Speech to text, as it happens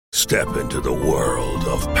Step into the world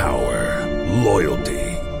of power, loyalty,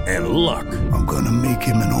 and luck. I'm gonna make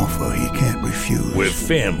him an offer he can't refuse. With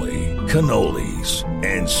family, cannolis,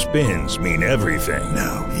 and spins mean everything.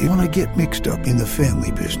 Now, you wanna get mixed up in the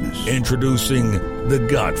family business. Introducing The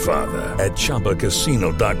Godfather at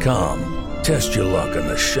ChumbaCasino.com. Test your luck in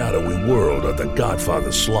the shadowy world of The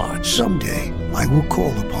Godfather slot. Someday, I will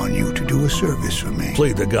call upon you to do a service for me.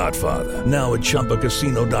 Play The Godfather, now at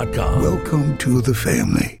ChumbaCasino.com. Welcome to the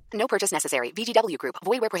family. No purchase necessary. VGW Group.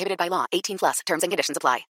 Void where prohibited by law. 18 plus. Terms and conditions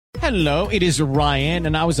apply. Hello, it is Ryan,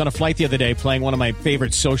 and I was on a flight the other day playing one of my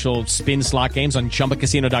favorite social spin slot games on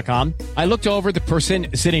ChumbaCasino.com. I looked over at the person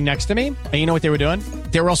sitting next to me, and you know what they were doing?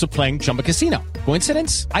 They were also playing Chumba Casino.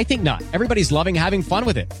 Coincidence? I think not. Everybody's loving having fun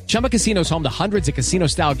with it. Chumba Casino is home to hundreds of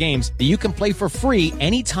casino-style games that you can play for free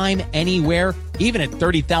anytime, anywhere, even at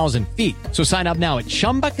 30,000 feet. So sign up now at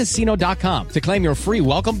ChumbaCasino.com to claim your free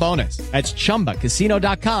welcome bonus. That's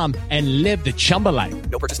ChumbaCasino.com and live the Chumba life.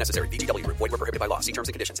 No purchase necessary. VGW Group. Void where prohibited by law. See terms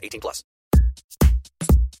and conditions. 18 plus.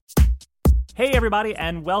 Hey, everybody,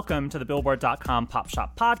 and welcome to the Billboard.com Pop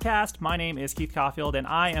Shop Podcast. My name is Keith Caulfield, and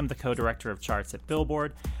I am the co-director of charts at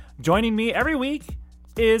Billboard. Joining me every week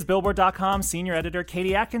is Billboard.com senior editor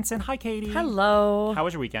Katie Atkinson. Hi, Katie. Hello. How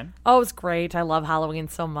was your weekend? Oh, it was great. I love Halloween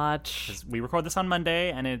so much. We record this on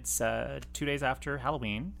Monday, and it's 2 days after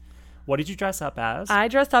Halloween. What did you dress up as? I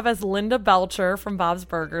dressed up as Linda Belcher from Bob's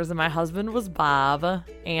Burgers, and my husband was Bob,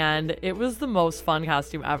 and it was the most fun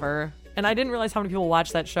costume ever. And I didn't realize how many people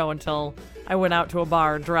watched that show until I went out to a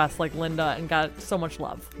bar dressed like Linda and got so much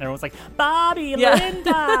love. And everyone was like, Bobby, yeah.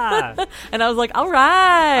 Linda! And I was like, all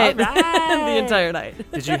right. The entire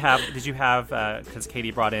night. Did you have, because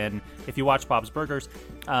Katie brought in, if you watch Bob's Burgers,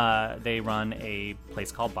 they run a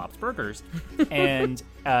place called Bob's Burgers. And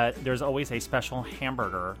there's always a special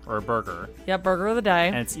hamburger or burger. Yeah, burger of the day.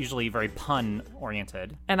 And it's usually very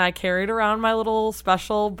pun-oriented. And I carried around my little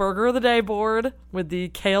special burger of the day board with the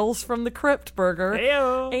Kales from the Crypt burger.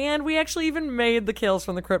 Heyo. And we actually even made the Kales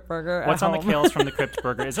from the Crypt burger What's at on home. the Kales from the Crypt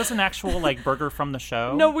burger? Is this an actual burger from the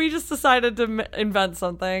show? No, we just decided to invent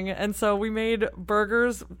something. And so we made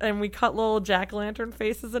burgers and we cut little jack-o'-lantern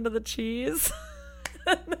faces into the cheese.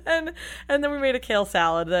 and then we made a kale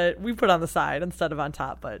salad that we put on the side instead of on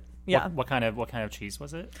top. But yeah, what kind of cheese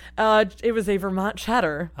was it? It was a Vermont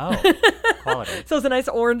cheddar. Oh, quality. So it's a nice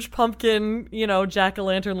orange pumpkin,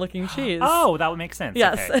 jack-o'-lantern looking cheese. Oh, that would make sense.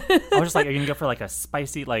 Yes. Okay. I was just like, are you gonna go for like a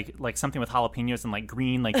spicy, like something with jalapenos and like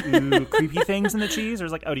green, like ooh, creepy things in the cheese, or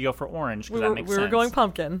is like, oh, do you go for orange? Because that makes sense. We were going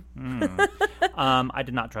pumpkin. I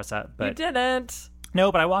did not dress up, but you didn't. No,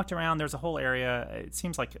 but I walked around. There's a whole area. It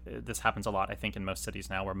seems like this happens a lot, I think, in most cities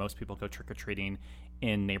now, where most people go trick-or-treating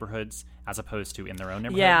in neighborhoods as opposed to in their own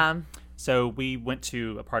neighborhood. Yeah. So we went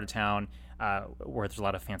to a part of town where there's a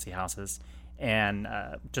lot of fancy houses, and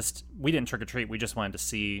we didn't trick-or-treat. We just wanted to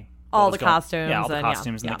see all the costumes. Yeah, all the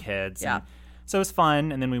costumes and the kids. Yeah. And so it was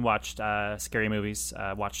fun, and then we watched scary movies.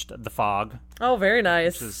 Watched The Fog. Oh, very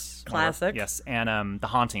nice. Which is classic. Yes, and The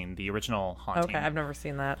Haunting, the original Haunting. Okay, I've never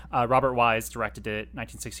seen that. Robert Wise directed it,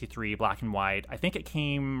 1963, black and white. I think it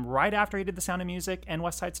came right after he did The Sound of Music and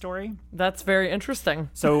West Side Story. That's very interesting.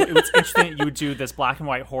 So it was interesting that you would do this black and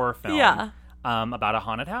white horror film. Yeah. About a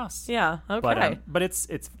haunted house. Yeah, okay. But it's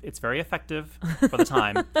very effective for the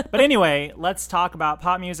time. But anyway, let's talk about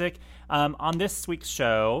pop music. On this week's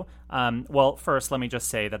show, well, first, let me just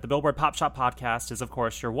say that the Billboard Pop Shop Podcast is, of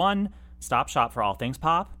course, your one-stop shop for all things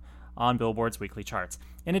pop on Billboard's weekly charts.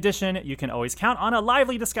 In addition, you can always count on a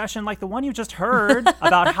lively discussion like the one you just heard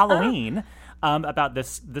about Halloween, about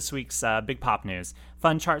this week's big pop news,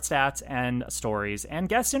 fun chart stats and stories, and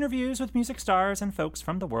guest interviews with music stars and folks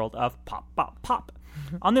from the world of pop.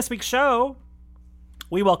 On this week's show,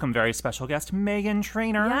 we welcome very special guest Meghan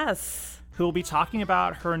Trainor. Yes. Who will be talking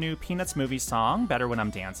about her new Peanuts movie song, Better When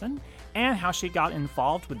I'm Dancing, and how she got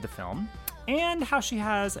involved with the film, and how she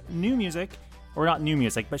has new music, or not new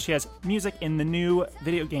music, but she has music in the new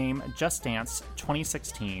video game Just Dance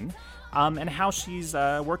 2016, and how she's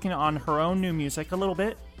working on her own new music a little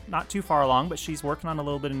bit, not too far along, but she's working on a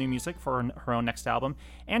little bit of new music for her own next album,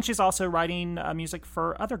 and she's also writing music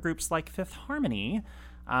for other groups like Fifth Harmony.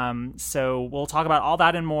 So we'll talk about all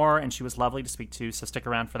that and more, and she was lovely to speak to, so stick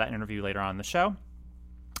around for that interview later on in the show.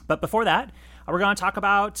 But before that, we're going to talk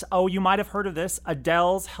about, you might have heard of this,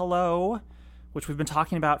 Adele's Hello, which we've been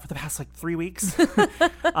talking about for the past 3 weeks.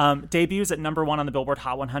 Debuts at number 1 on the Billboard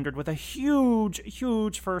Hot 100 with a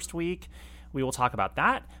huge first week. We will talk about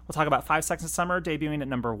that. We'll talk about 5 Seconds of Summer debuting at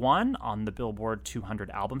number 1 on the Billboard 200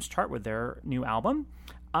 Albums chart with their new album.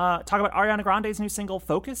 Talk about Ariana Grande's new single,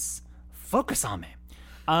 Focus on Me.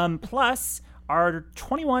 Plus, our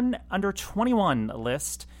 21 under 21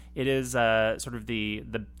 list It is sort of the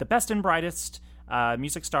best and brightest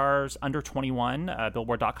music stars under 21.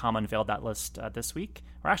 Billboard.com unveiled that list this week,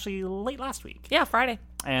 or actually late last week. Yeah, Friday.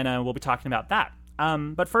 And we'll be talking about that.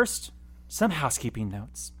 But first, some housekeeping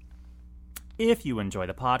notes. If you enjoy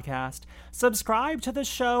the podcast, subscribe to the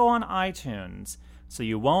show on iTunes so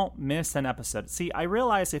you won't miss an episode. See, I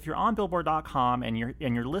realize if you're on Billboard.com and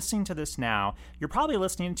you're listening to this now, you're probably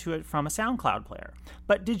listening to it from a SoundCloud player.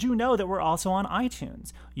 But did you know that we're also on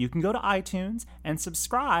iTunes? You can go to iTunes and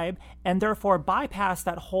subscribe, and therefore bypass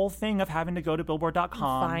that whole thing of having to go to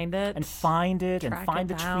Billboard.com and find the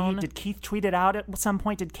down. tweet. Did Keith tweet it out at some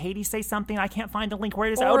point? Did Katie say something? I can't find the link. Where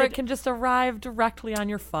it is. Or it can just arrive directly on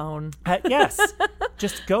your phone. Yes.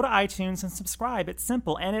 Just go to iTunes and subscribe. It's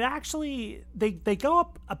simple. And it actually, they go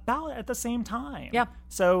up about at the same time. Yeah.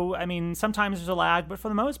 So, I mean, sometimes there's a lag, but for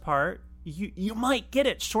the most part, you might get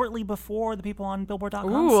it shortly before the people on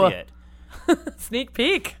Billboard.com see it. Sneak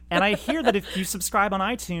peek. And I hear that if you subscribe on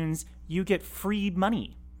iTunes, you get free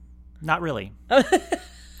money. Not really. I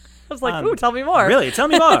was like, ooh, tell me more. Really, tell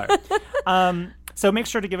me more. So make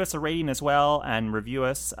sure to give us a rating as well and review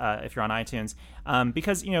us if you're on iTunes,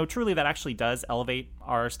 because truly that actually does elevate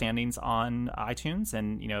our standings on iTunes,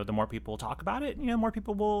 and the more people talk about it, more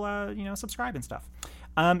people will subscribe and stuff.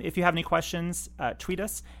 If you have any questions, tweet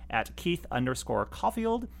us at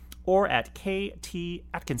Keith_Caulfield or at KT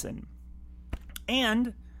Atkinson.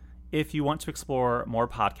 And if you want to explore more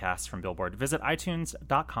podcasts from Billboard, visit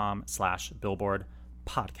itunes.com/Billboard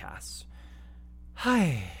podcasts.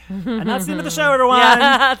 Hi. And that's the end of the show, everyone.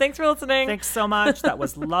 Yeah, thanks for listening. Thanks so much. That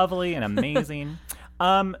was lovely and amazing.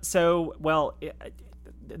 There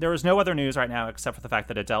is no other news right now except for the fact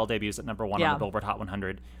that Adele debuts at number 1 on the Billboard Hot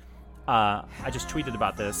 100. I just tweeted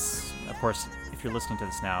about this. Of course, if you're listening to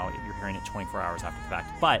this now, you're hearing it 24 hours after the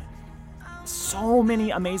fact. But so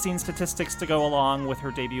many amazing statistics to go along with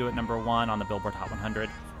her debut at number 1 on the Billboard Hot 100.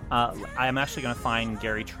 I am actually going to find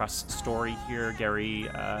Gary Trust's story here. Gary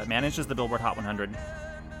manages the Billboard Hot 100.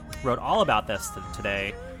 Wrote all about this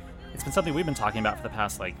today. It's been something we've been talking about for the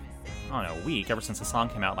past, a week, ever since the song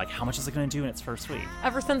came out. How much is it going to do in its first week?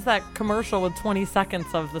 Ever since that commercial with 20 seconds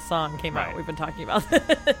of the song came out, we've been talking about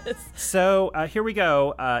this. So here we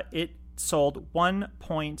go. It sold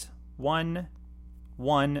 1.11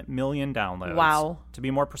 million downloads. Wow. To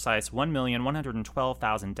be more precise,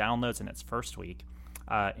 1,112,000 downloads in its first week.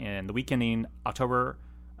 In the week ending October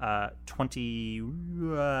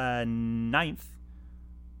 29th,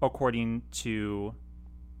 according to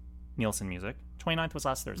Nielsen Music. 29th was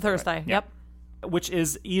last Thursday. Right? Yep. Which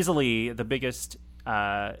is easily the biggest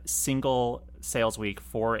single sales week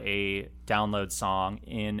for a download song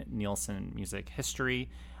in Nielsen Music history.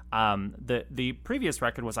 The previous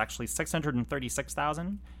record was actually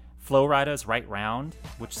 636,000. Flo Rida's Right Round,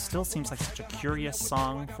 which still seems like such a curious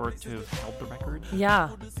song for it to have held the record. Yeah.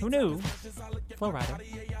 Who knew? Flo Rida.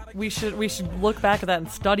 We should look back at that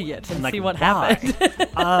and study it and see what why?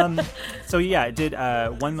 happened. So yeah, it did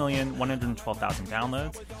 1,112,000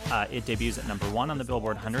 downloads. It debuts at number 1 on the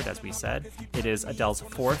Billboard 100, as we said. It is Adele's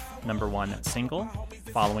 4th number 1 single,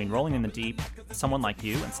 following Rolling in the Deep, Someone Like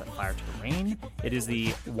You, and Set Fire to the Rain. It is the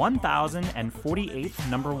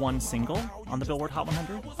 1,048th number 1 single on the Billboard Hot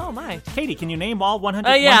 100. Oh my. Katie, can you name all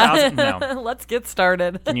 100? Yeah. 1,000? No. Let's get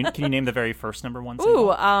started. Can you name the very first number 1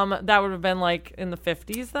 single? Ooh, that would have been in the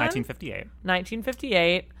 50s then? 1958.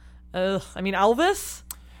 1958. Elvis?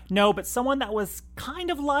 No, but someone that was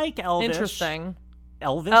kind of like Elvis. Interesting.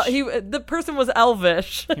 Elvish? The person was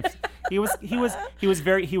Elvish. He was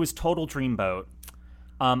total dreamboat.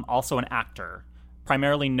 Also an actor,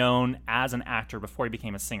 primarily known as an actor before he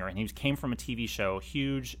became a singer, and he came from a TV show,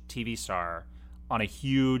 huge TV star on a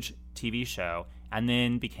huge TV show, and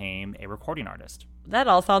then became a recording artist. That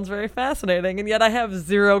all sounds very fascinating, and yet I have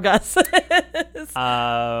zero guesses.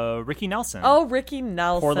 Ricky Nelson. Oh, Ricky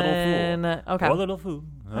Nelson. Poor Little Fool. Okay. Poor Little Fool.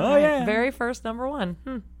 Oh, Okay. yeah. Very first number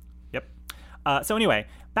 1. Yep. So anyway,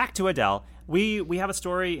 back to Adele. We have a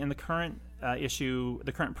story in the current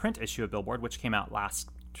current print issue of Billboard, which came out last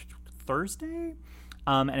Thursday.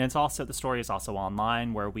 And the story is also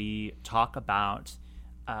online, where we talk about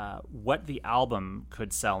what the album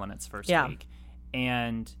could sell in its first week.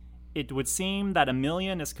 And it would seem that 1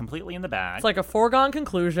 million is completely in the bag. It's like a foregone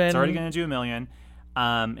conclusion. It's already going to do 1 million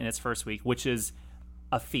in its first week, which is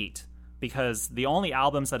a feat, because the only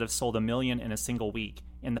albums that have sold 1 million in a single week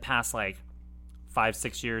in the past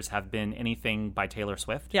 5-6 years have been anything by Taylor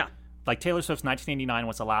Swift. Yeah. Taylor Swift's 1989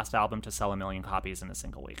 was the last album to sell 1 million copies in a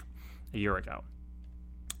single week a year ago.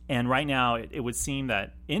 And right now, it would seem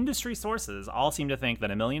that industry sources all seem to think that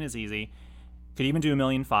 1 million is easy. Could even do 1.5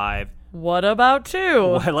 million. What about 2?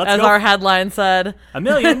 Well, let's as go. our headline said. 1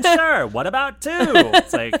 million, sure. What about 2?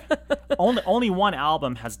 It's like only one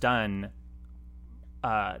album has done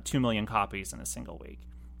 2 million copies in a single week,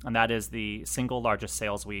 and that is the single largest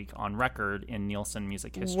sales week on record in Nielsen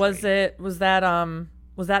music history. Was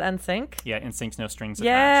that NSYNC? Yeah, NSYNC's No Strings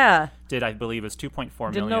Attached. Yeah. I believe it was 2.4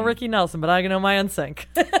 million. Didn't know Ricky Nelson, but I know my NSYNC.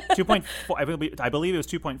 2.4. I believe it was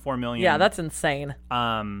 2.4 million. Yeah, that's insane.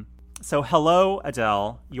 So hello,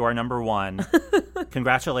 Adele. You are number 1.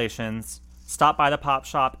 Congratulations. Stop by the pop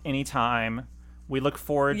shop anytime. We look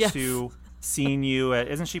forward to seeing you.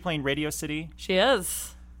 Isn't she playing Radio City? She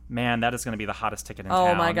is. Man, that is going to be the hottest ticket in town.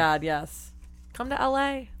 Oh my God, yes. Come to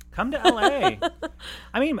LA. Come to LA.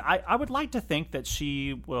 I mean, I would like to think that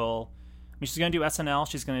she will. I mean, she's going to do SNL.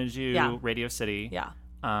 She's going to do Radio City. Yeah.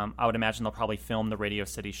 I would imagine they'll probably film the Radio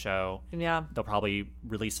City show. Yeah. They'll probably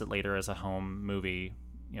release it later as a home movie,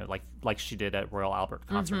 like she did at Royal Albert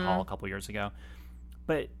Concert Hall a couple years ago.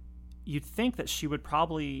 But you'd think that she would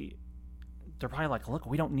probably. They're probably like, look,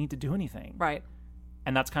 we don't need to do anything. Right.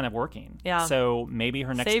 And that's kind of working. Yeah. So maybe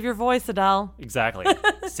her next. Save your voice, Adele. Exactly.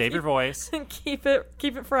 Save your voice. keep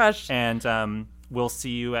it fresh. And we'll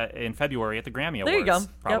see you in February at the Grammy Awards. There you go.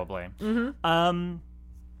 Probably. Yep. Mm-hmm.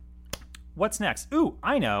 What's next? Ooh,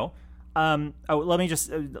 I know. Let me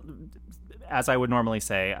just, as I would normally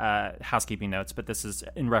say, housekeeping notes, but this is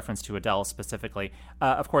in reference to Adele specifically.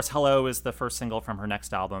 Of course, Hello is the first single from her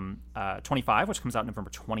next album, 25, which comes out November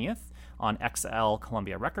 20th on XL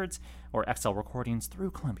Columbia Records, or XL Recordings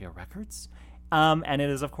through Columbia Records. And it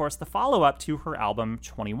is, of course, the follow-up to her album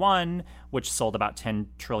 21, which sold about 10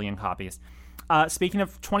 trillion copies. Speaking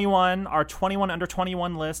of 21, our 21 under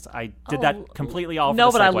 21 list, I did that completely all for the segue.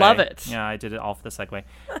 No, but I love it. Yeah, I did it all for the segue.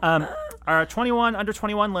 Our 21 under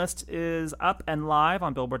 21 list is up and live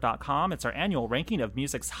on Billboard.com. It's our annual ranking of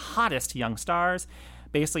music's hottest young stars.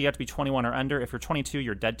 Basically, you have to be 21 or under. If you're 22,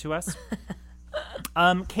 you're dead to us.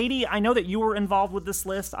 Katie, I know that you were involved with this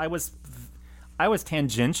list. I was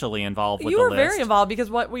tangentially involved with the list. You were very involved because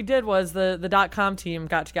what we did was the .com team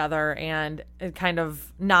got together and it kind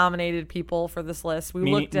of nominated people for this list. We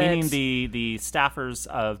looked at meaning the staffers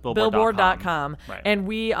of Billboard.com. Right. And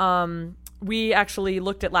we actually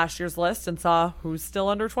looked at last year's list and saw who's still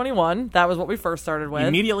under 21. That was what we first started with.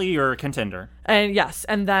 Immediately you're a contender. And yes,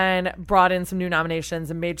 and then brought in some new nominations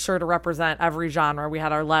and made sure to represent every genre. We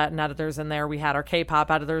had our Latin editors in there. We had our K-pop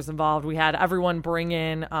editors involved. We had everyone bring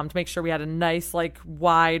in to make sure we had a nice,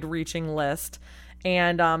 wide-reaching list.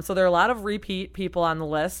 And so there are a lot of repeat people on the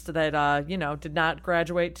list that, did not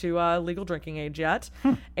graduate to legal drinking age yet.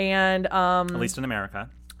 And at least in America.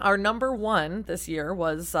 Our number 1 this year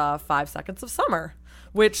was 5 Seconds of Summer,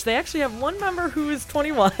 which they actually have one member who is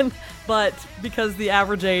 21, but because the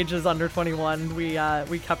average age is under 21, we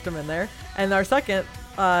kept him in there. And our second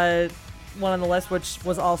one on the list, which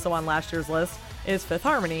was also on last year's list, is Fifth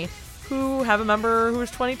Harmony, who have a member who is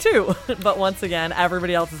 22. But once again,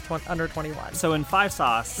 everybody else is under 21. So in 5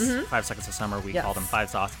 Sauce, 5 Seconds of Summer, we call them 5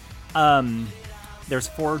 Sauce. There's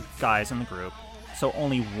 4 guys in the group. So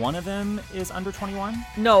only one of them is under 21?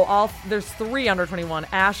 No, there's 3 under 21.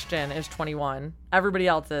 Ashton is 21. Everybody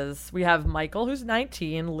else is. We have Michael, who's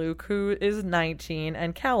 19, Luke, who is 19,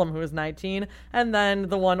 and Callum, who is 19, and then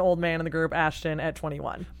the one old man in the group, Ashton, at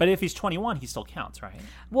 21. But if he's 21, he still counts, right?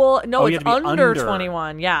 Well, no, you it's have to be under under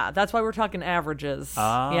 21. Yeah, that's why we're talking averages.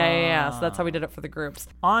 Yeah. So that's how we did it for the groups.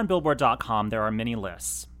 On Billboard.com, there are many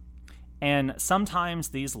lists. And sometimes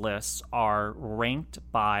these lists are ranked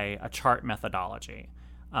by a chart methodology.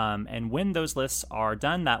 And when those lists are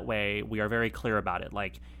done that way, we are very clear about it.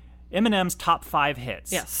 Like Eminem's top 5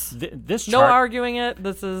 hits. Yes. This chart, no arguing it.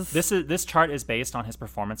 This chart is based on his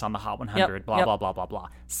performance on the Hot 100, blah, blah, blah, blah, blah.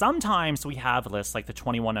 Sometimes we have lists like the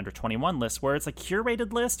 21 under 21 list where it's a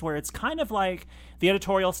curated list where it's kind of like the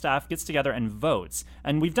editorial staff gets together and votes.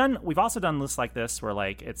 And we've also done lists like this where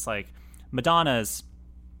it's like Madonna's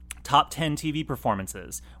top 10 TV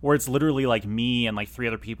performances, where it's literally like me and 3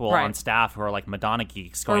 other people on staff who are Madonna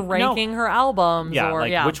geeks going, or ranking her albums.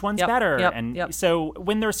 Yeah, which one's better? Yep. So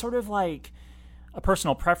when there's sort of a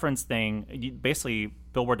personal preference thing, basically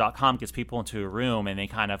Billboard.com gets people into a room and they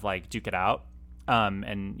kind of duke it out.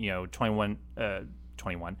 21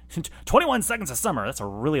 Seconds of Summer, that's a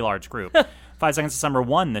really large group. 5 Seconds of Summer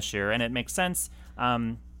won this year, and it makes sense.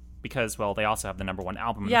 Because, they also have the number 1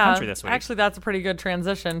 album in the country this week. Actually, that's a pretty good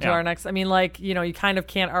transition to our next. I mean, you kind of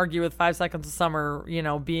can't argue with 5 Seconds of Summer,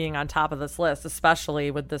 being on top of this list,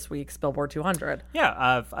 especially with this week's Billboard 200.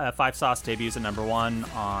 Yeah, 5 Sauce debuts at number 1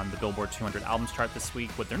 on the Billboard 200 albums chart this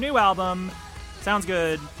week with their new album. Sounds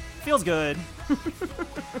good. Feels good.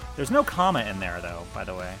 There's no comma in there, though, by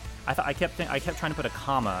the way. I kept trying to put a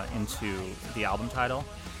comma into the album title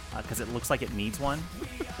because it looks like it needs one,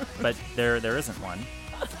 but there isn't one.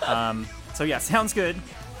 So yeah, sounds good,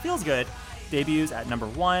 feels good. Debuts at number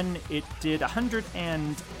 1. It did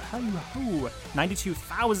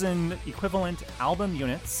 192,000 equivalent album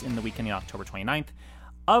units in the week ending October 29th.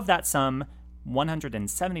 Of that sum,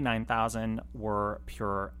 179,000 were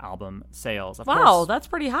pure album sales. Of course, that's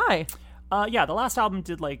pretty high. Yeah, the last album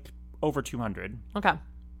did like over 200. Okay.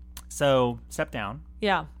 So, step down.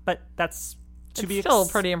 Yeah. But that's still a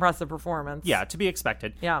pretty impressive performance. Yeah, to be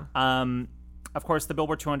expected. Yeah. Of course, the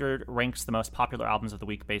Billboard 200 ranks the most popular albums of the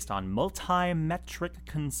week based on multi-metric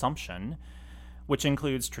consumption, which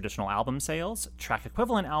includes traditional album sales, track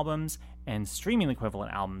equivalent albums, and streaming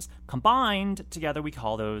equivalent albums. Combined together, we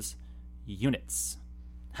call those units.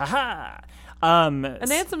 Haha! And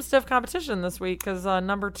they had some stiff competition this week because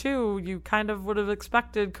number 2, you kind of would have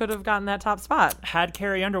expected could have gotten that top spot. Had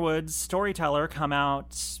Carrie Underwood's Storyteller come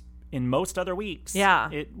out in most other weeks,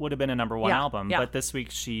 it would have been a number 1 album. Yeah. But this week,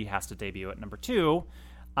 she has to debut at number 2.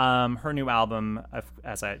 Her new album,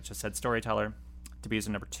 as I just said, Storyteller, debuts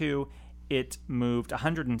at number 2. It moved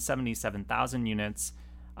 177,000 units,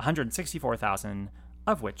 164,000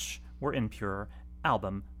 of which were in pure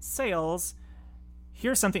album sales.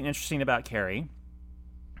 Here's something interesting about Carrie.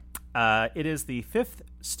 It is the 5th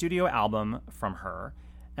studio album from her,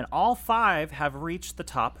 and all 5 have reached the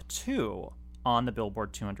top 2 on the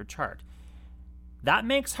Billboard 200 chart. That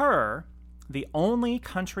makes her the only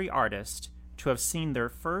country artist to have seen their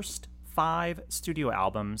first 5 studio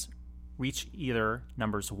albums reach either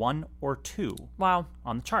numbers 1 or 2 on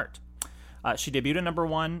the chart. She debuted at number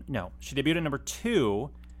 1. No, she debuted at number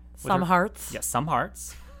 2. Some Hearts. Yes, Some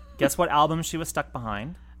Hearts. Guess what album she was stuck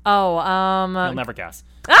behind? You'll never guess.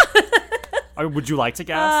 Or would you like to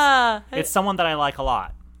guess? It's someone that I like a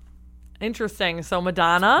lot. Interesting. So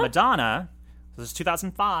Madonna. This is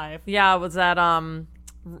 2005. Yeah, was that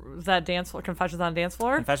Dance Floor? Confessions on a Dance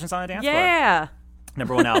Floor? Confessions on a Dance Floor. Yeah.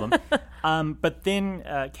 Number 1 album. But then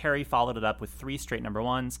Carrie followed it up with 3 straight number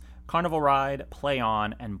 1s: Carnival Ride, Play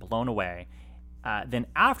On, and Blown Away. Then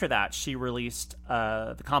after that, she released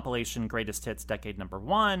the compilation Greatest Hits Decade Number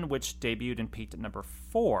 1, which debuted and peaked at number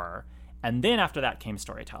 4. And then after that came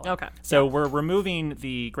Storyteller. Okay. So we're removing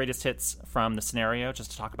the Greatest Hits from the scenario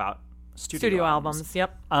just to talk about studio albums.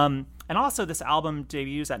 Yep. And also, this album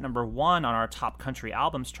debuts at number 1 on our top country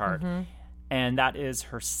albums chart. Mm-hmm. And that is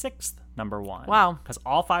her 6th number 1. Wow. Because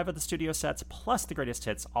all 5 of the studio sets plus the Greatest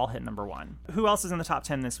Hits all hit number 1. Who else is in the top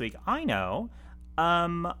 10 this week? I know.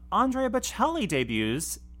 Andrea Bocelli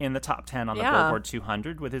debuts in the top 10 on the Billboard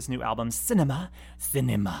 200 with his new album Cinema.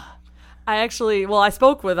 I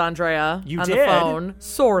spoke with Andrea on the phone,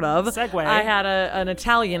 sort of. Segue. I had an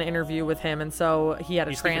Italian interview with him, and so he had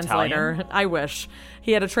a translator. Italian? I wish.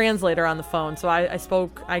 He had a translator on the phone, so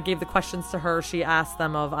I gave the questions to her, she asked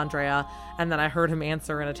them of Andrea, and then I heard him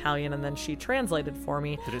answer in Italian, and then she translated for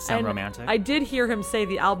me. Did it sound romantic? I did hear him say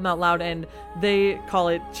the album out loud, and they call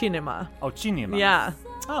it cinema. Oh, cinema. Yeah.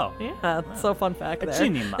 Oh. Yeah, so fun fact there.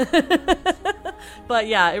 Cinema. But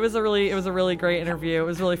yeah, it was a really great interview. It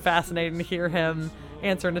was really fascinating to hear him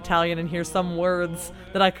answer in Italian and hear some words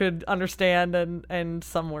that I could understand and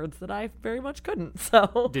some words that I very much couldn't.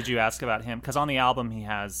 So did you ask about him? Because on the album he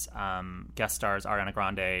has guest stars Ariana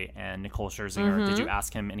Grande and Nicole Scherzinger. Mm-hmm. Did you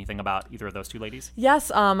ask him anything about either of those 2 ladies?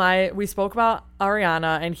 Yes, we spoke about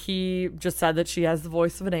Ariana, and he just said that she has the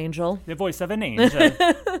voice of an angel. The voice of an angel.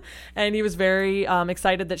 And he was very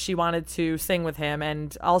excited that she wanted to sing with him.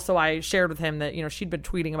 And also I shared with him that, she'd been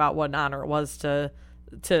tweeting about what an honor it was to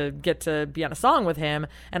get to be on a song with him,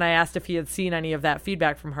 and I asked if he had seen any of that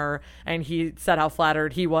feedback from her, and he said how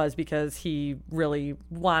flattered he was because he really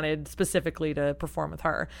wanted specifically to perform with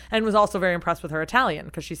her, and was also very impressed with her Italian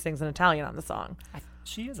because she sings in Italian on the song.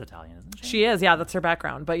 She is Italian, isn't she? She is, yeah, that's her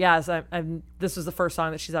background. But yes, this was the first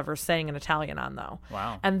song that she's ever sang in Italian on, though.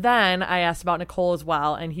 Wow. And then I asked about Nicole as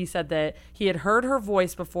well, and he said that he had heard her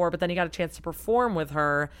voice before, but then he got a chance to perform with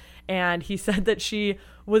her, and he said that she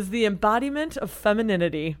was the embodiment of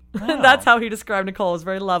femininity. Wow. That's how he described Nicole. It was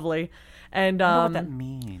very lovely. And I don't know what that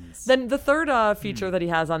means. Then the third feature that he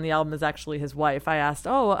has on the album is actually his wife. I asked,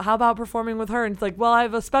 how about performing with her? And he's like, well, I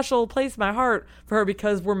have a special place in my heart for her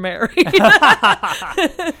because we're married. Because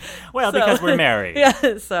we're married.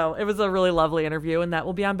 Yeah, so it was a really lovely interview, and that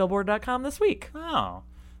will be on Billboard.com this week. Oh,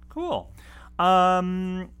 cool.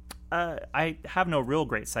 I have no real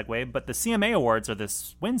great segue, but the CMA Awards are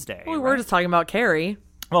this Wednesday. We were just talking about Carrie.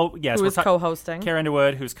 Well, yes, who is co-hosting. Carrie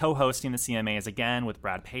Underwood, who's co-hosting the CMAs again with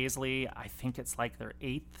Brad Paisley. I think it's like their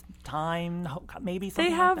 8th time, maybe. They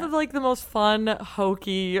like have that. like the most fun,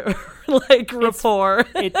 hokey like rapport.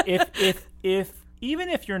 If even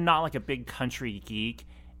if you're not like a big country geek,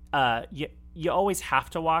 you always have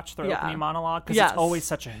to watch their opening monologue because it's always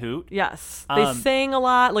such a hoot. Yes, they sing a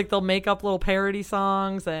lot. Like they'll make up little parody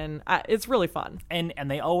songs, and it's really fun. And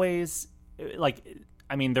they always like.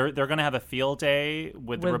 I mean, they're going to have a field day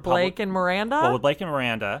with Blake and Miranda. Well, with Blake and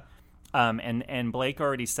Miranda, and Blake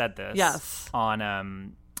already said this. Yes.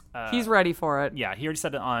 On he's ready for it. Yeah, he already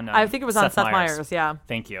said it on. I think it was on Seth Meyers. Yeah.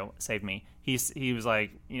 Thank you, saved me. He was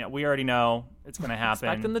like, we already know it's going to happen.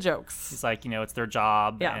 Expecting the jokes. He's like, it's their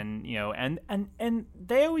job. Yeah. And and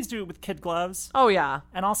they always do it with kid gloves. Oh yeah.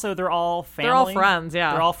 And also they're all family. They're all friends.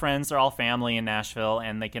 Yeah. They're all friends. They're all family in Nashville,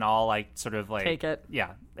 and they can all like sort of like take it.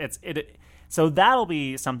 Yeah. So that'll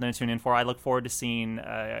be something to tune in for. I look forward to seeing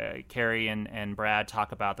Carrie and Brad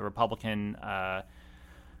talk about the Republican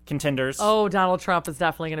contenders. Oh, Donald Trump is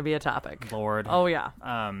definitely going to be a topic. Lord. Oh yeah.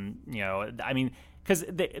 I mean, because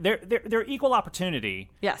they're equal opportunity.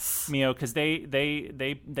 Yes. Because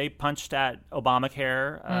they punched at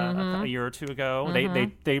Obamacare a year or two ago.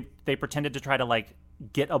 Mm-hmm. They pretended to try to like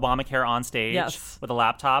get Obamacare on stage with a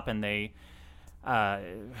laptop, and they.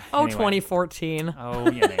 Anyway. 2014.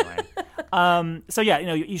 Oh yeah. Anyway. So yeah,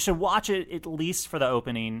 you should watch it at least for the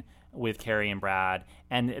opening with Carrie and Brad,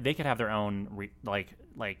 and they could have their own like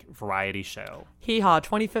variety show. Hee haw,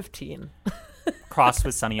 2015. Crossed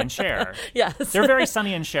with Sonny and Cher. Yes. They're very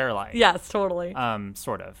Sonny and Cher-like. Yes, totally.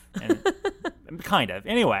 Sort of. And kind of.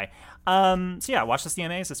 Anyway. So yeah, watch the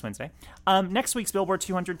CMAs this Wednesday. Next week's Billboard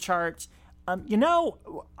 200 chart.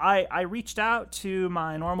 I reached out to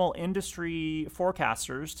my normal industry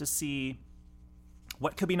forecasters to see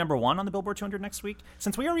what could be number one on the Billboard 200 next week.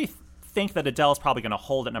 Since we already think that Adele is probably going to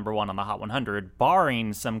hold at number one on the Hot 100,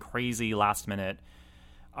 barring some crazy last-minute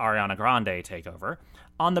Ariana Grande takeover.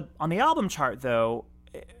 On the album chart, though,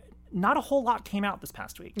 not a whole lot came out this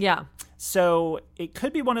past week. Yeah. So it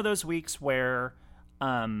could be one of those weeks where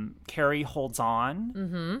Carrie holds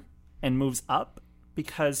on and moves up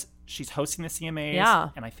because she's hosting the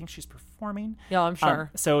CMAs, and I think she's performing. Yeah, I'm sure.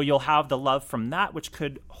 So you'll have the love from that, which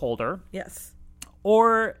could hold her. Yes.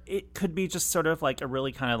 Or it could be just sort of like a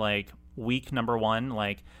really kind of like weak number one,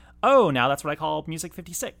 like, oh, now that's what I call Music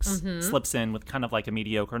 56. Slips in with kind of like a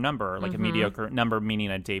mediocre number, like a mediocre number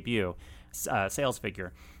meaning a debut sales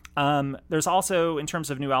figure. There's also, in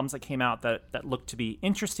terms of new albums that came out that look to be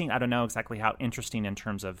interesting, I don't know exactly how interesting in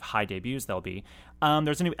terms of high debuts they'll be.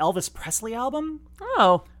 There's a new Elvis Presley album.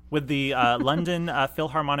 Oh. With the London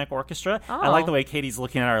Philharmonic Orchestra. Oh. I like the way Katie's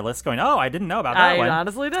looking at our list going, oh, I didn't know about that one. I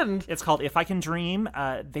honestly didn't. It's called If I Can Dream.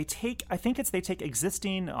 They take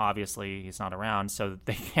existing, obviously he's not around, so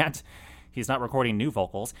they can't, he's not recording new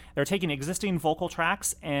vocals. They're taking existing vocal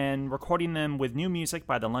tracks and recording them with new music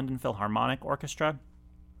by the London Philharmonic Orchestra.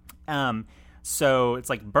 So it's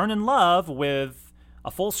like Burnin' Love with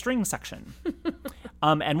a full string section.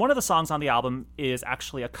 And one of the songs on the album is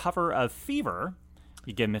actually a cover of Fever.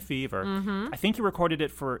 You Give Me Fever. I think he recorded it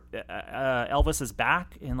for Elvis Is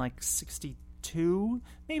Back in like 62,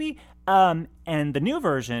 maybe. And the new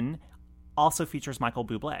version also features Michael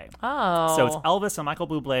Bublé. Oh. So it's Elvis and Michael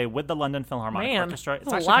Bublé with the London Philharmonic Orchestra. It's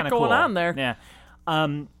there's actually a lot going on there. Yeah.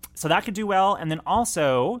 So that could do well. And then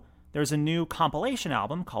also there's a new compilation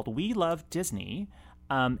album called We Love Disney.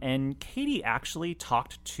 And Katie actually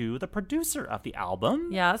talked to the producer of the album.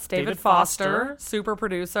 Yes, David Foster, super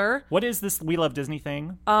producer. What is this We Love Disney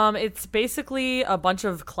thing? It's basically a bunch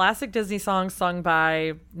of classic Disney songs sung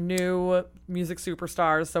by new music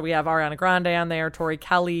superstars. So we have Ariana Grande on there, Tori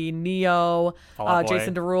Kelly, Neo,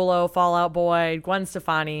 Jason Derulo, Fall Out Boy, Gwen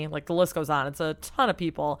Stefani. Like the list goes on. It's a ton of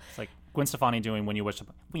people. It's like Gwen Stefani doing When You Wish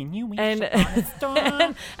Upon and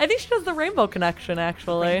I think she does the Rainbow Connection,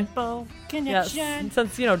 actually. Rainbow Connection. Yes,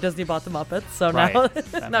 since, Disney bought the Muppets, so right.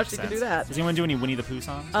 now she can do that. Does anyone do any Winnie the Pooh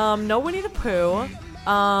songs? No Winnie the Pooh.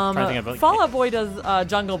 Fall Out Boy does a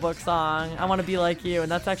Jungle Book song, I Want to Be Like You, and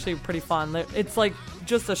that's actually pretty fun. It's like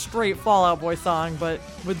just a straight Fall Out Boy song, but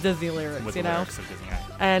with Disney lyrics, with the lyrics of Disney.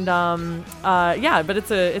 And but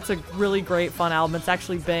it's a really great fun album. It's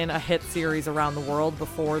actually been a hit series around the world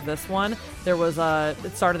before this one. There was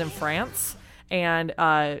it started in France. And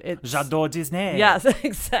J'adore Disney. Yes,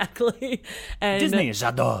 exactly. And Disney,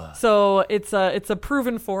 j'adore. So it's a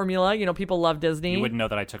proven formula. People love Disney. You wouldn't know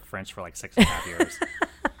that I took French for like 6.5 years.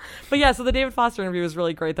 But yeah, so the David Foster interview was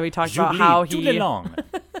really great. Though he talked about how he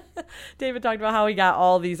David talked about how he got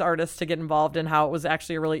all these artists to get involved and how it was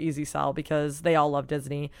actually a really easy sell because they all love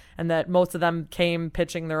Disney and that most of them came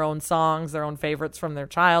pitching their own songs, their own favorites from their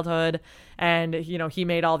childhood. And, he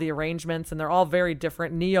made all the arrangements and they're all very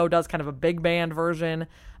different. Neo does kind of a big band version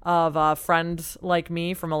of Friend Like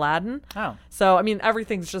Me from Aladdin. Oh. So,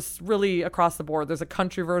 everything's just really across the board. There's a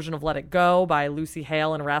country version of Let It Go by Lucy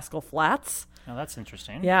Hale and Rascal Flatts. Oh, that's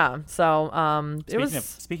interesting. Yeah. So,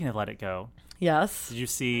 Speaking of Let It Go. Yes. Did you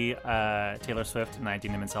see Taylor Swift and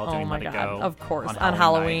Idina Menzel doing Let It Go? Of course. On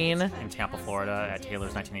Halloween. night in Tampa, Florida at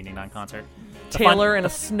Taylor's 1989 concert. Taylor in a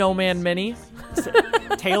snowman mini.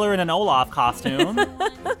 Taylor in an Olaf costume.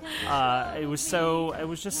 It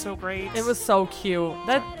was just so great. It was so cute.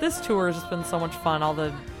 This tour has just been so much fun. All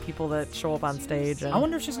the people that show up on stage. I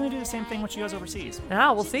wonder if she's going to do the same thing when she goes overseas.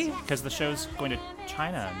 Yeah, we'll see. Because the show's going to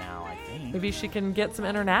China now, I think. Maybe she can get some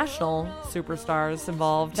international superstars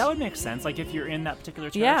involved. That would make sense. Like if you're in that particular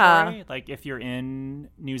territory. Yeah. Like if you're in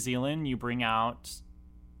New Zealand, you bring out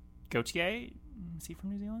Gautier. Is he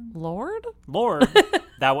from New Zealand? Lord.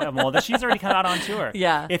 She's already come out on tour.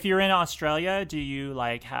 Yeah. If you're in Australia, do you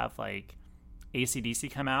have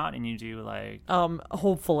AC/DC come out and you do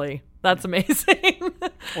hopefully that's amazing.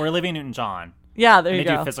 Or Olivia Newton-John. Yeah, there you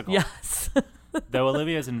go. They do physical. Yes. Though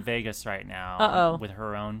Olivia's in Vegas right now with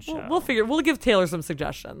her own show. We'll give Taylor some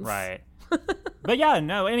suggestions. Right. But yeah,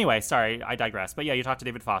 no, anyway, sorry, I digress. But yeah, you talked to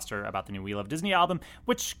David Foster about the new We Love Disney album,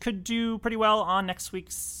 which could do pretty well on next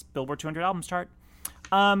week's Billboard 200 albums chart.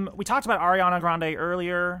 We talked about Ariana Grande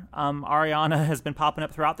earlier. Ariana has been popping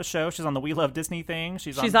up throughout the show. She's on the We Love Disney thing.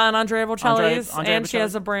 She's on Andrea Bocelli's, and she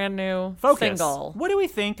has a brand new single. What do we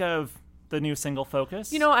think of the new single,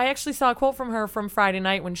 Focus? I actually saw a quote from her from Friday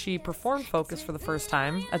night when she performed Focus for the first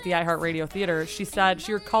time at the iHeartRadio Theater. She said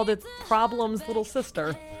she called it Problem's little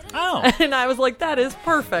sister. Oh. And I was like, that is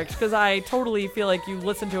perfect, because I totally feel like you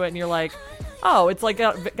listen to it and you're like, oh, it's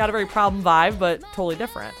got a very Problem vibe, but totally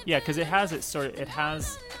different. Yeah, because it has,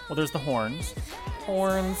 there's the horns.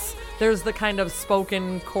 There's the kind of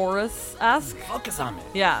spoken chorus-esque. Focus on me.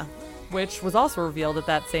 Yeah, which was also revealed at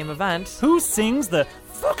that same event. Who sings the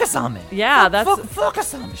Focus on me? Yeah,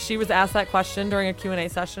 Focus on me. She was asked that question during a Q&A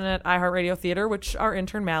session at iHeartRadio Theater, which our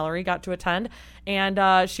intern Mallory got to attend,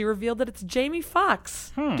 and she revealed that it's Jamie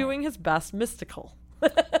Foxx doing his best mystical.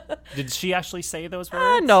 Did she actually say those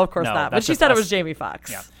words? No, of course not. But she said it was Jamie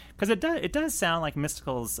Foxx. Yeah, because it does sound like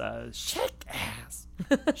Mystical's shake ass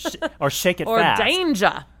or shake it or fast or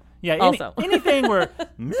danger. Yeah, also anything where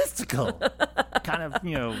Mystical kind of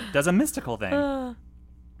does a mystical thing.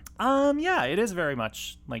 Yeah, it is very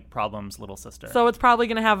much like Problem's little sister. So it's probably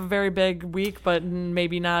going to have a very big week, but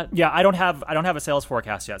maybe not. Yeah, I don't have a sales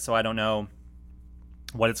forecast yet, so I don't know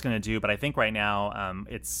what it's going to do, but I think right now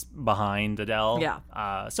it's behind Adele.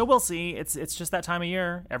 Yeah. So we'll see. It's just that time of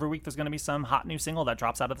year. Every week there's going to be some hot new single that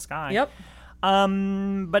drops out of the sky. Yep.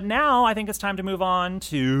 But now I think it's time to move on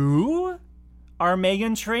to our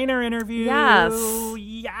Meghan Trainor interview. Yes.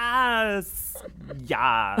 We actually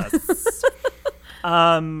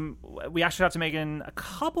talked to Meghan a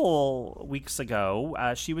couple weeks ago.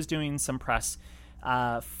 She was doing some press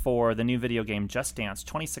for the new video game Just Dance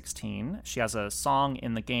 2016. She has a song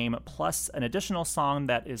in the game plus an additional song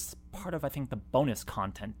that is part of, I think, the bonus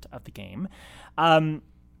content of the game.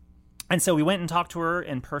 And so we went and talked to her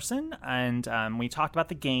in person, and we talked about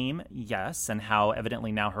the game, yes, and how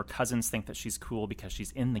evidently now her cousins think that she's cool because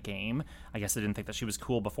she's in the game. I guess they didn't think that she was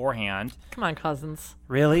cool beforehand. Come on, cousins.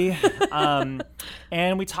 Really?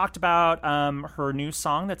 And we talked about her new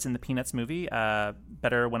song that's in the Peanuts movie,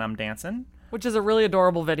 Better When I'm Dancing. Which is a really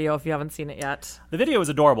adorable video if you haven't seen it yet. The video is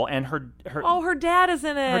adorable, and her dad is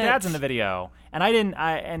in it. Her dad's in the video, and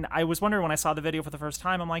I was wondering when I saw the video for the first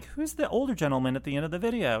time, I'm like, who's the older gentleman at the end of the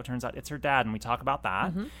video? It turns out it's her dad, and we talk about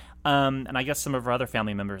that. Mm-hmm. And I guess some of her other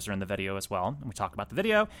family members are in the video as well. And we talk about the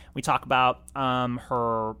video. We talk about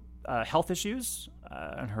her health issues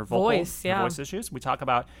and her voice issues. We talk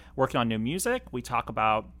about working on new music. We talk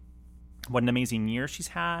about what an amazing year she's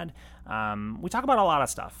had. We talk about a lot of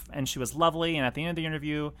stuff, and she was lovely. And at the end of the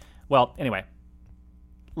interview, well, anyway,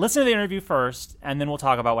 listen to the interview first, and then we'll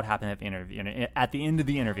talk about what happened at the interview. At the end of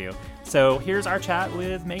the interview, so here's our chat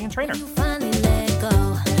with Meghan Trainor. You finally let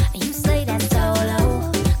go, and you say that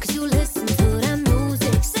solo, 'cause you listen to the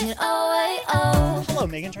music, sing it oh. Hello,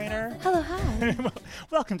 Meghan Trainor. Hello, hi.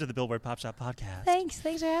 Welcome to the Billboard Pop Shop Podcast. Thanks for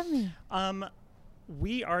having me.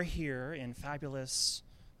 We are here in fabulous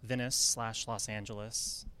Venice / Los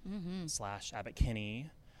Angeles / Abbot Kinney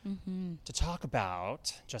to talk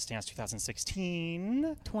about Just Dance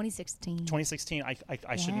 2016. 2016. 2016. I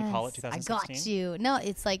shouldn't call it 2016. I got you. No,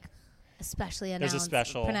 it's like especially There's a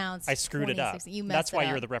special. pronounced. I screwed it up. 2016. You messed That's why it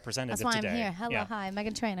you're up. the representative That's why today. I'm here. Hello, Yeah. hi,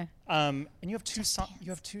 Meghan Trainor. And you have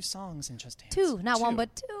two songs in Just Dance. Two, not one,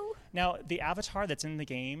 but two. Now, the avatar that's in the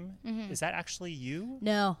game, is that actually you?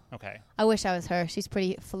 No. Okay. I wish I was her. She's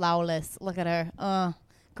pretty flawless. Look at her.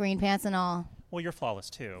 Green pants and all. Well, you're flawless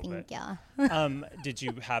too. But, Yeah. did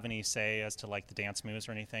you have any say as to like the dance moves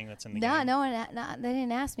or anything that's in the game? No, they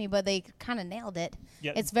didn't ask me, but they kind of nailed it.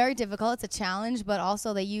 Yeah. It's very difficult. It's a challenge, but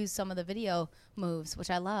also they use some of the video moves, which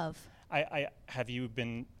I love. I have you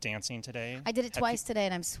been dancing today? I did it twice today,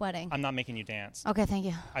 and I'm sweating. I'm not making you dance. Okay, thank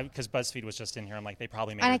you. Because BuzzFeed was just in here. I'm like, they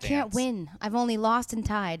probably made And her I can't dance. win. I've only lost and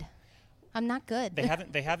tied. I'm not good. They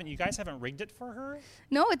haven't. You guys haven't rigged it for her.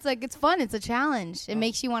 No, it's fun. It's a challenge. It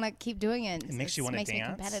makes you want to keep doing it. It makes you want to dance. Makes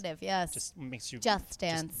me competitive. Yes. Just makes you just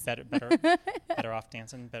dance. Just better better off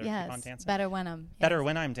dancing. Better yes. keep on dancing. Better when I'm. Yes. Better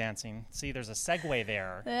when I'm dancing. See, there's a segue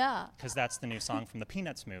there. Yeah. Because that's the new song from the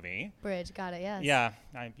Peanuts movie. Bridge. Got it. Yes. Yeah.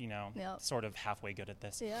 I Yep. sort of halfway good at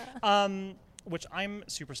this. Yeah. Which I'm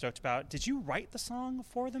super stoked about. Did you write the song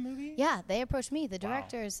for the movie? Yeah, they approached me, the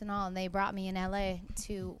directors and all, and they brought me in LA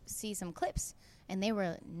to see some clips. And they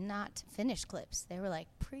were not finished clips. They were like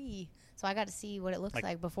so I got to see what it looks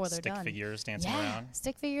like before they're done. Stick figures dancing around.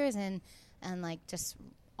 Stick figures and like just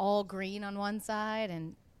all green on one side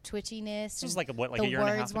and twitchiness. This was like a the year and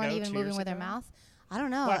a half words weren't ago, even 2 moving years with their ago? mouth. I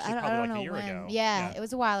don't know. Well, actually, I probably don't like a know year when. ago. Yeah, Yeah. it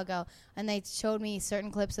was a while ago. And they showed me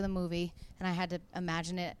certain clips of the movie, and I had to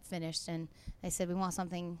imagine it finished. And they said, we want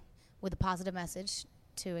something with a positive message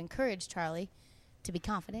to encourage Charlie to be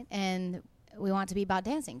confident. And we want it to be about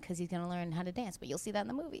dancing because he's going to learn how to dance. But you'll see that in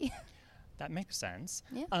the movie. That makes sense.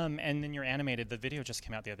 Yeah. And then you're animated. The video just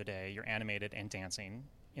came out the other day. You're animated and dancing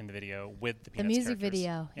in the video with the The Peanuts music characters.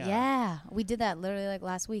 video. Yeah. Yeah. We did that literally like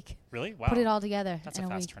last week. Really? Wow. Put it all together. That's in a a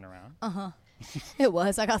fast week. turnaround. Uh-huh. It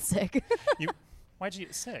was. I got sick. Why'd you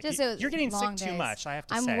get sick? Just You're getting sick long too days. much, I have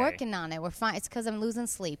to I'm say. working on it. We're fine. It's because I'm losing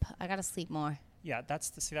sleep. I got to sleep more. Yeah, that's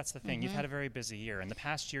the thing. Mm-hmm. You've had a very busy year. In the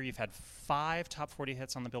past year, you've had 5 top 40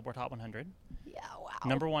 hits on the Billboard Hot 100. Yeah, wow.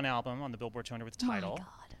 Number 1 album on the Billboard 200 with Tidal. My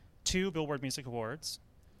God. 2 Billboard Music Awards.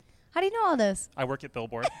 How do you know all this? I work at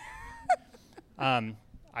Billboard.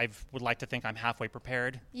 I would like to think I'm halfway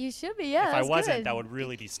prepared. You should be, yeah. If I that's wasn't, good. that would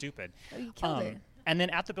really be stupid. Oh, you killed it. And then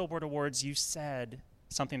at the Billboard Awards, you said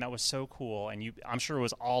something that was so cool, and I'm sure it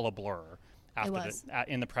was all a blur. After was.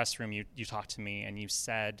 In the press room, you talked to me, and you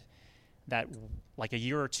said that like a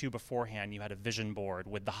year or two beforehand, you had a vision board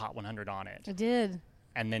with the Hot 100 on it. I did.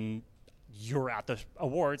 And then you're at the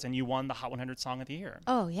awards, and you won the Hot 100 Song of the Year.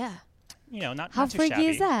 Oh, yeah. Not How too freaky shabby.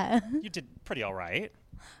 is that? You did pretty all right.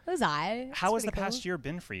 Was I? How has the past year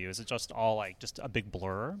been for you? Is it just all like just a big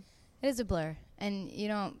blur? It is a blur. And you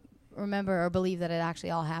don't remember or believe that it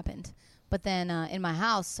actually all happened. But then in my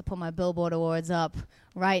house, I put my Billboard Awards up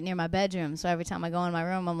right near my bedroom. So every time I go in my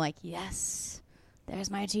room, I'm like, yes,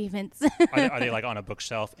 there's my achievements. Are they like on a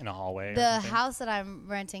bookshelf in a hallway? The house that I'm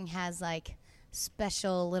renting has like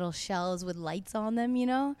special little shelves with lights on them,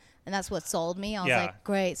 and that's what sold me. I was like,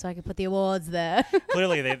 great, so I could put the awards there.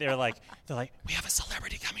 Clearly, they're like, we have a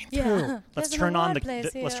celebrity coming Yeah. through. Let's There's an turn on award place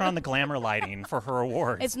let's here." turn on the glamour lighting for her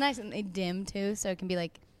awards. It's nice and dim too, so it can be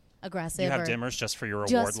like aggressive. You have or dimmers just for your award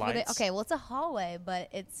just for lights. okay, well, it's a hallway, but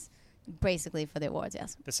it's basically for the awards.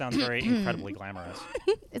 Yes, This sounds very incredibly glamorous.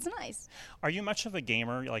 it's nice. Are you much of a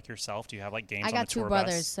gamer like yourself? Do you have like games I on got the 2 tour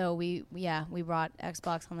brothers, bus? so we brought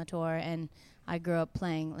Xbox on the tour, and I grew up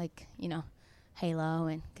playing like Halo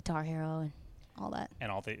and Guitar Hero and all that.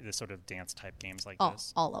 And all the sort of dance type games like Oh,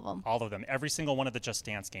 this. all of them. All of them. Every single one of the Just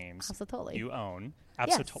Dance games. Absolutely. You own.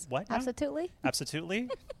 Yes, What? now? absolutely. Absolutely.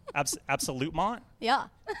 Absolutemont. Yeah.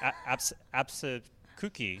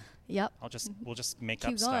 Cookie. Yep. We'll just make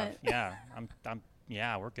Keep up stuff. going.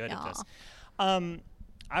 Yeah, we're good at Aw. this.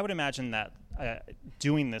 I would imagine that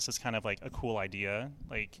doing this is kind of like a cool idea,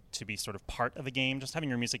 like to be sort of part of a game. Just having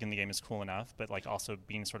your music in the game is cool enough, but like also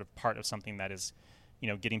being sort of part of something that is,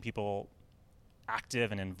 getting people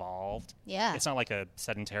active and involved. Yeah. It's not like a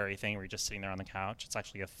sedentary thing where you're just sitting there on the couch. It's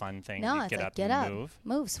actually a fun thing. No, You it's get like up get and up,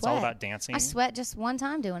 move. sweat. It's all about dancing. I sweat just one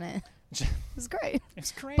time doing it. It's great.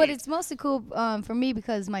 It's great. But it's mostly cool for me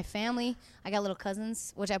because my family, I got little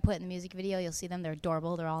cousins, which I put in the music video. You'll see them. They're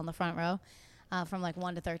adorable. They're all in the front row from like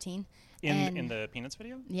 1 to 13. in the Peanuts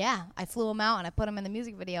video? Yeah. I flew them out and I put them in the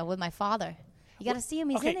music video with my father. You got to see him.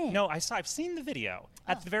 He's in it. No, I've seen the video.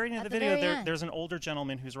 At the very end of at the the video, very end. there's an older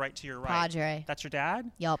gentleman who's right to your right. Padre. That's your dad?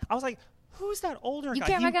 Yup. I was like, who's that older You guy?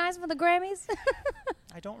 can't recognize him for the Grammys?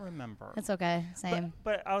 I don't remember. That's okay. Same.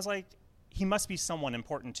 But I was like, he must be someone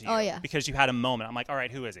important to you. Oh, yeah. Because you had a moment. I'm like, all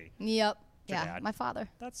right, who is he? Yep. Your Yeah. dad. My father.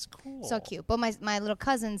 That's cool. So cute. But my little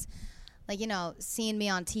cousins, like, seeing me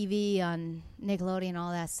on TV, on Nickelodeon,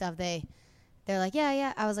 all that stuff, they're like,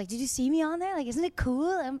 yeah. I was like, did you see me on there? Like, isn't it cool?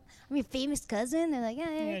 I'm your famous cousin. They're like,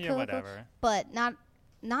 yeah, cool, whatever. cool. But not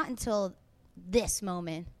until this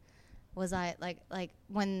moment was I like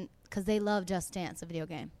when, because they love Just Dance, the video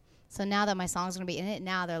game. So now that my song's going to be in it,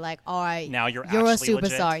 now they're like, all right, now you're a actually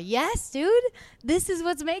superstar. legit. Yes, dude. This is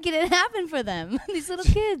what's making it happen for them. These little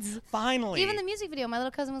kids. Finally. Even the music video, my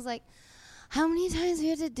little cousin was like, how many times do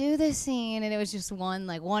you have to do this scene? And it was just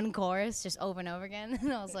one chorus, just over and over again.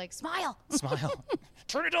 And I was like, smile. Smile.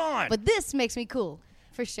 Turn it on. But this makes me cool,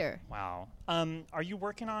 for sure. Wow. Are you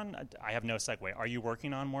working on, I have no segue, are you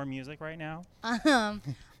working on more music right now?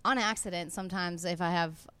 On accident, sometimes if I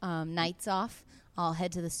have nights off, I'll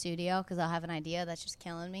head to the studio because I'll have an idea that's just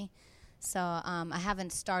killing me. So I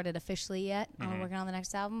haven't started officially yet on working on the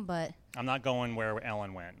next album, but... I'm not going where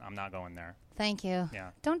Ellen went. I'm not going there. Thank you. Yeah.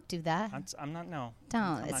 Don't do that. I'm not, no.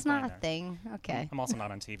 Don't. It's not a thing. Okay. I'm also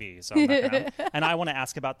not on TV, so I'm not gonna, and I want to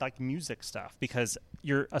ask about like music stuff because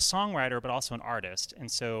you're a songwriter but also an artist.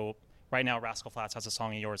 And so right now Rascal Flatts has a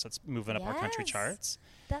song of yours that's moving up our country charts.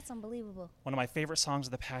 That's unbelievable. One of my favorite songs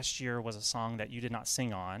of the past year was a song that you did not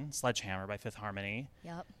sing on, Sledgehammer by Fifth Harmony.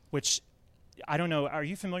 Yep. Which, I don't know, are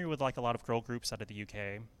you familiar with like a lot of girl groups out of the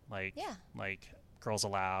UK? Like Girls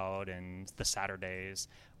Aloud and The Saturdays.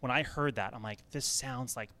 When I heard that, I'm like, this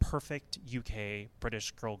sounds like perfect UK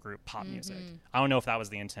British girl group pop music. I don't know if that was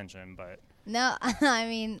the intention, but... No, I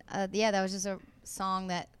mean, that was just a song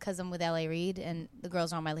that, because I'm with L.A. Reid and the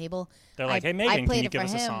girls are on my label. They're like, hey, Meghan, can you give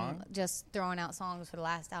us a song? Just throwing out songs for the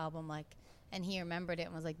last album, and he remembered it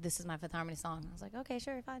and was like, this is my Fifth Harmony song. I was like, okay,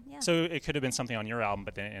 sure, fine, yeah. So it could have been something on your album,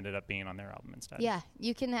 but then it ended up being on their album instead. Yeah,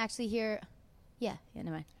 you can actually hear... Yeah, never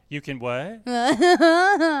mind. You can what?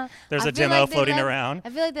 There's a demo floating around. I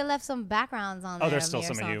feel like they left some backgrounds on there. Oh, there's still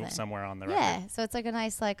some of you somewhere on the record. Yeah, so it's like a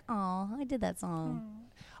nice, oh, I did that song.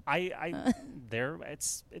 How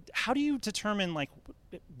do you determine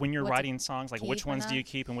when you're writing songs, which ones do you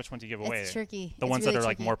keep and which ones do you give away? It's tricky. The ones that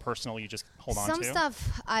are more personal, you just hold on to. Some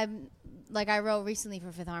stuff I wrote recently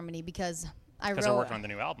for Fifth Harmony because they're working on the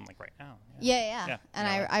new album right now. Yeah. And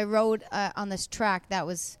I wrote on this track that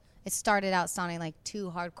was. It started out sounding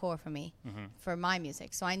too hardcore for me, for my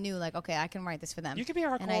music. So I knew, okay, I can write this for them. You could be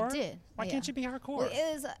hardcore. And I did. Why can't you be hardcore? Well,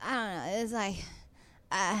 it was, I don't know. It was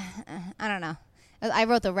I don't know. I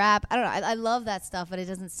wrote the rap. I don't know. I love that stuff, but it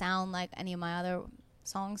doesn't sound like any of my other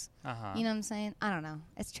songs. You know what I'm saying? I don't know.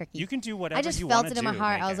 It's tricky. You can do whatever you want to do. I just felt it in my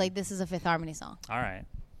heart. Meghan. I was like, this is a Fifth Harmony song. All right.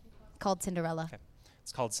 Called Cinderella. Okay.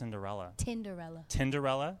 It's called Cinderella.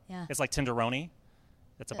 Tinderella? Yeah. It's like Tenderoni?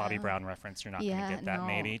 That's a Bobby Brown reference. You're not going to get that,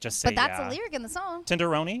 maybe. Just say But that's a lyric in the song.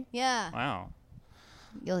 Tenderoni? Yeah. Wow.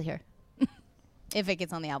 You'll hear. If it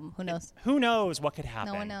gets on the album. Who knows? Who knows what could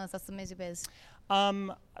happen? No one knows. That's the music biz.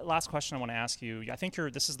 Last question I want to ask you. I think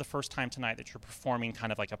this is the first time tonight that you're performing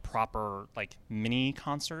kind of like a proper mini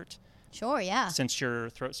concert. Sure, yeah. Since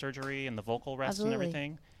your throat surgery and the vocal rest and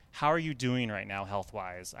everything. How are you doing right now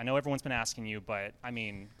health-wise? I know everyone's been asking you, but, I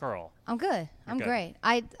mean, girl. I'm good. I'm great.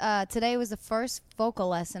 Today was the first vocal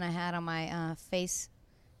lesson I had on my FaceTime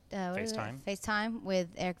with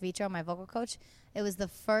Eric Vitro, my vocal coach. It was the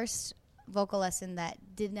first vocal lesson that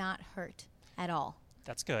did not hurt at all.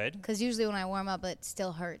 That's good. Because usually when I warm up, it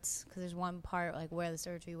still hurts because there's one part where the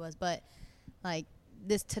surgery was. But,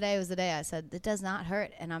 today was the day I said, it does not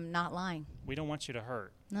hurt, and I'm not lying. We don't want you to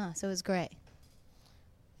hurt. No, so it was great.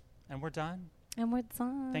 And we're done.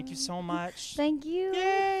 Thank you so much. Thank you.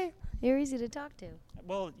 Yay. You're easy to talk to.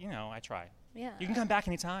 Well, I try. Yeah. You can come back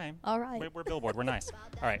anytime. All right. We're Billboard. We're nice.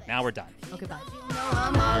 All right, now we're done. Okay, bye.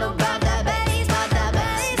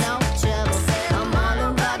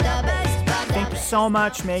 Thank you so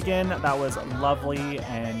much, Meghan. That was lovely,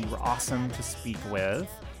 and you were awesome to speak with.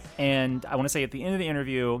 And I want to say at the end of the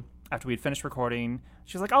interview, after we'd finished recording,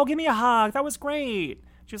 she was like, "Oh, give me a hug. That was great."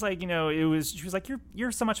 She was like, she was like,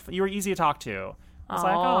 you're so much, you were easy to talk to. I was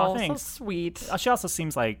like, oh, thanks. So sweet. She also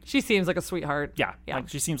seems like... She seems like a sweetheart. Yeah.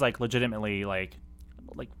 She seems legitimately,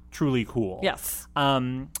 truly cool. Yes.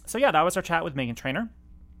 So yeah, that was our chat with Meghan Trainor.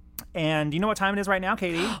 And you know what time it is right now,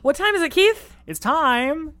 Katie? What time is it, Keith? It's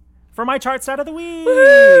time for my chart stat of the week.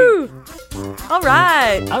 Woohoo! All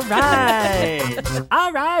right.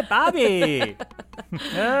 All right, Bobby.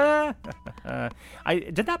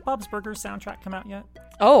 Did that Bob's Burgers soundtrack come out yet?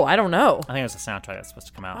 Oh, I don't know. I think it was a soundtrack that's supposed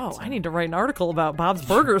to come out. Oh, I need to write an article about Bob's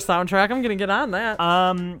Burgers soundtrack. I'm going to get on that.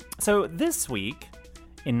 So this week,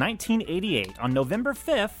 in 1988, on November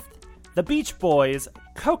 5th, the Beach Boys'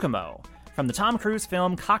 Kokomo from the Tom Cruise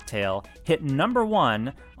film Cocktail hit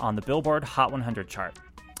 #1 on the Billboard Hot 100 chart.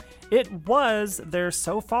 It was their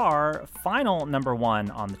so far final number one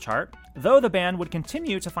on the chart, though the band would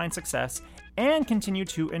continue to find success and continue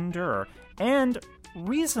to endure, and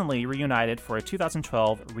recently reunited for a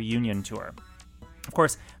 2012 reunion tour. Of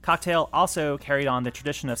course, Cocktail also carried on the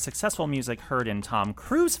tradition of successful music heard in Tom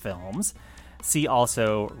Cruise films. See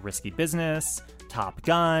also Risky Business, Top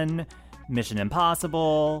Gun, Mission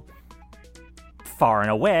Impossible, Far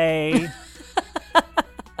and Away.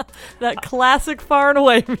 That classic Far and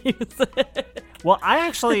Away music. Well, I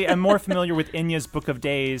actually am more familiar with Enya's Book of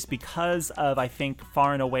Days because of, I think,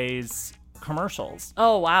 Far and Away's commercials.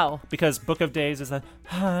 Oh, wow. Because Book of Days is a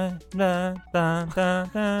far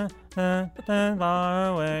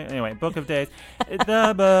away. Anyway, Book of Days.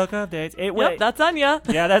 The Book of Days. Yep, that's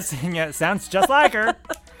Enya. Yeah, that's Enya. It sounds just like her.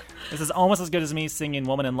 This is almost as good as me singing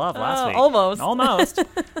Woman in Love last week. Almost.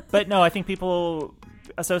 But no, I think people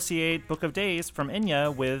associate Book of Days from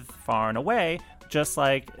Enya with Far and Away, just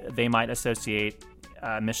like they might associate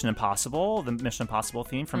Mission Impossible, the Mission Impossible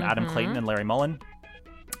theme from Adam Clayton and Larry Mullen.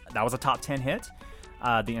 That was a top 10 hit,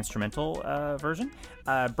 the instrumental version.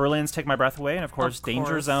 Berlin's Take My Breath Away, and of course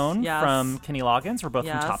Danger Zone from Kenny Loggins were both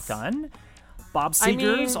from Top Gun. Bob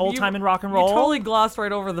Seger's Old Time in Rock and Roll. You totally glossed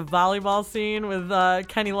right over the volleyball scene with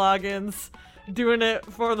Kenny Loggins doing it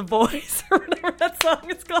for the boys, or whatever that song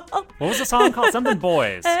is called. What was the song called? Something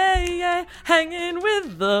Boys. Hey, yeah, hanging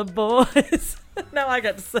with the boys. Now I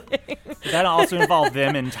got to sing. Did that also involve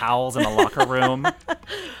them in towels in a locker room?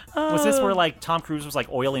 Was this where like Tom Cruise was like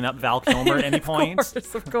oiling up Val Kilmer at any point?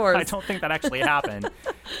 Of course. I don't think that actually happened.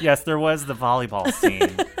 Yes, there was the volleyball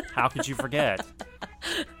scene. How could you forget?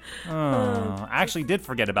 I actually did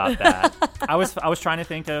forget about that. I was trying to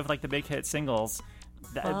think of like the big hit singles.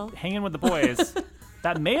 Hanging with the Boys.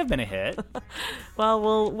 That may have been a hit. Well,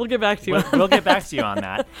 we'll get back to you. We'll get back to you on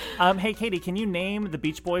that. Hey, Katie, can you name the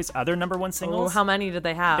Beach Boys' other number one singles? Oh, how many did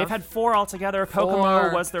they have? They've had 4 altogether.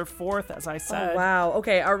 Kokomo was their 4th, as I said. Oh, wow.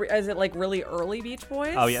 Okay, is it like really early Beach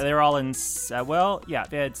Boys? Oh, yeah, they were all in,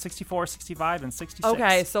 they had 64, 65, and 66.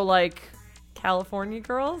 Okay, so like California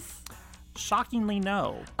Girls? Shockingly,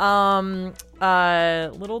 no.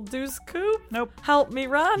 Little Deuce Coupe? Nope. Help Me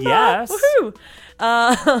Run? Yes. Woohoo!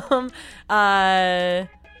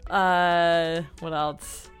 What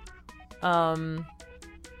else?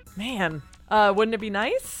 Wouldn't it be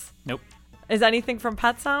nice? Nope. Is anything from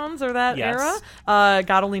Pet Sounds or that Yes. era?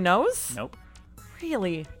 God Only Knows? Nope.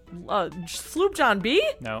 Really? Sloop John B?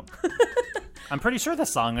 No. I'm pretty sure the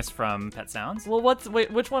song is from Pet Sounds. Well,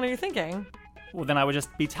 which one are you thinking? Well, then I would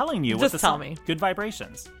just be telling you. Just tell me. Good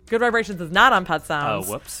Vibrations. Good Vibrations is not on Pet Sounds.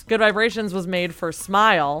 Oh, whoops. Good Vibrations was made for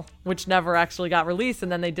Smile, which never actually got released, and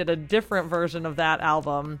then they did a different version of that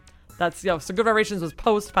album. So Good Vibrations was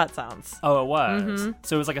post Pet Sounds. Oh, it was. Mm-hmm.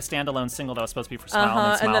 So it was like a standalone single that was supposed to be for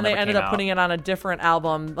Smile, and then they never ended came up out. putting it on a different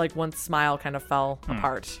album, like once Smile kind of fell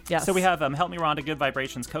apart. Yes. So we have Help Me Rhonda, Good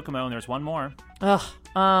Vibrations, Kokomo, and there's one more.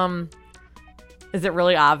 Is it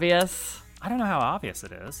really obvious? I don't know how obvious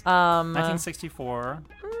it is. 1964.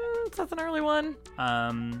 That's an early one.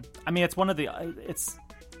 I mean, it's one of the.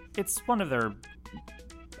 It's one of their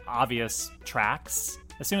obvious tracks.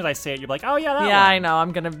 As soon as I say it, you're like, oh yeah, that one. I know.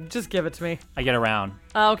 I'm gonna just give it to me. I Get Around.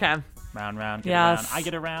 Oh, okay. Round, get Yes. around. I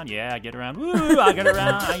get around. Yeah, I get around. Woo! I get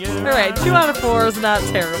around. I get around. All right, 2 out of 4 is not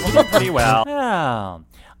terrible. Pretty well. Yeah.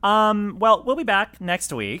 Well, we'll be back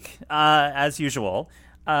next week, as usual.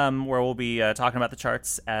 Where we'll be talking about the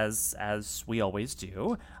charts as we always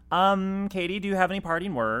do. Katie, do you have any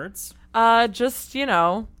parting words? Just,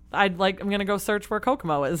 I'm gonna go search where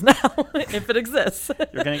Kokomo is now, if it exists.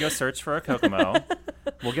 You're gonna go search for a Kokomo.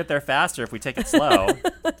 We'll get there faster if we take it slow.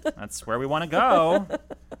 That's where we want to go.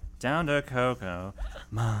 Down to Coco,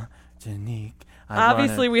 Martinique.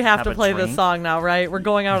 Obviously, we have to play this song now, right? We're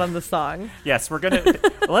going out on the song. Yes, we're going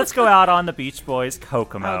to. Let's go out on the Beach Boys'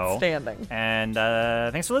 Kokomo. Outstanding. And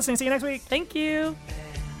thanks for listening. See you next week. Thank you.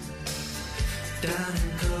 Down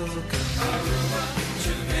in Kokomo,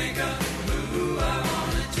 Jamaica, ooh, I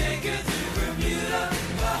wanna take you to Bermuda,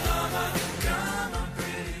 Bahama, come on,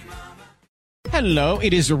 pretty mama. Hello,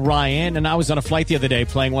 it is Ryan, and I was on a flight the other day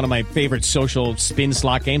playing one of my favorite social spin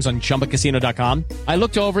slot games on ChumbaCasino.com. I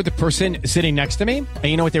looked over at the person sitting next to me, and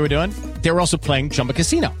you know what they were doing? They were also playing Chumba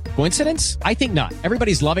Casino. Coincidence? I think not.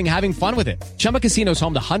 Everybody's loving having fun with it. Chumba Casino is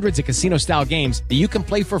home to hundreds of casino-style games that you can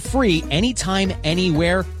play for free anytime,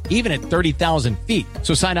 anywhere, even at 30,000 feet.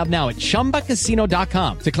 So sign up now at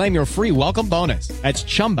ChumbaCasino.com to claim your free welcome bonus. That's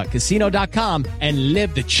ChumbaCasino.com and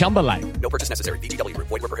live the Chumba life. No purchase necessary. VGW Group.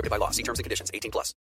 Void where prohibited by law. See terms and conditions. 18+.